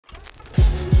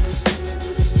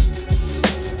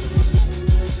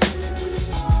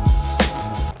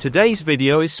Today's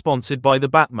video is sponsored by the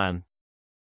Batman.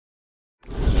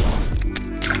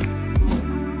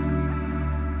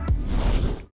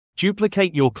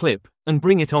 Duplicate your clip and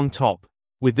bring it on top.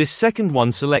 With this second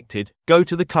one selected, go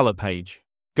to the color page.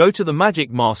 Go to the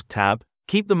Magic Mask tab,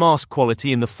 keep the mask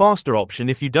quality in the faster option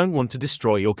if you don't want to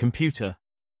destroy your computer.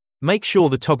 Make sure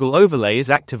the toggle overlay is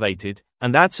activated,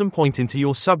 and add some point into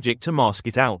your subject to mask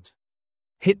it out.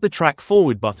 Hit the track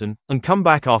forward button, and come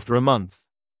back after a month.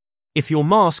 If your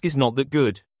mask is not that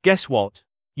good, guess what?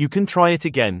 You can try it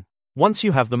again. Once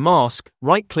you have the mask,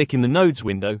 right-click in the Nodes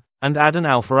window, and add an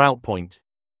alpha out point.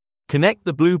 Connect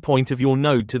the blue point of your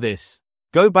node to this.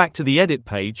 Go back to the Edit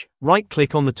page,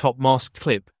 right-click on the top masked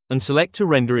clip, and select to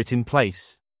render it in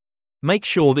place. Make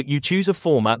sure that you choose a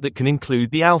format that can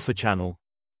include the alpha channel.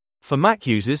 For Mac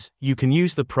users, you can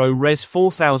use the ProRes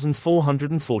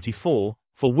 4444.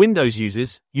 For Windows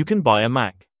users, you can buy a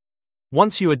Mac.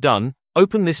 Once you are done,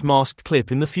 open this masked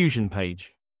clip in the Fusion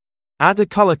page. Add a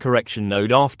color correction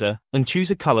node after, and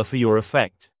choose a color for your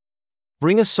effect.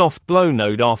 Bring a soft glow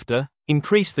node after,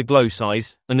 increase the glow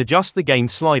size, and adjust the gain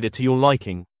slider to your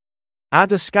liking.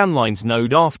 Add a scanlines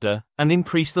node after, and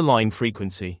increase the line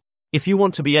frequency. If you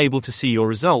want to be able to see your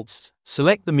results,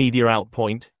 select the media out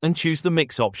point, and choose the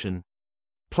mix option.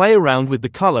 Play around with the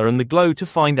color and the glow to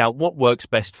find out what works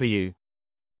best for you.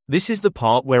 This is the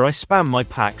part where I spam my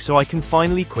pack so I can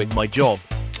finally quit my job.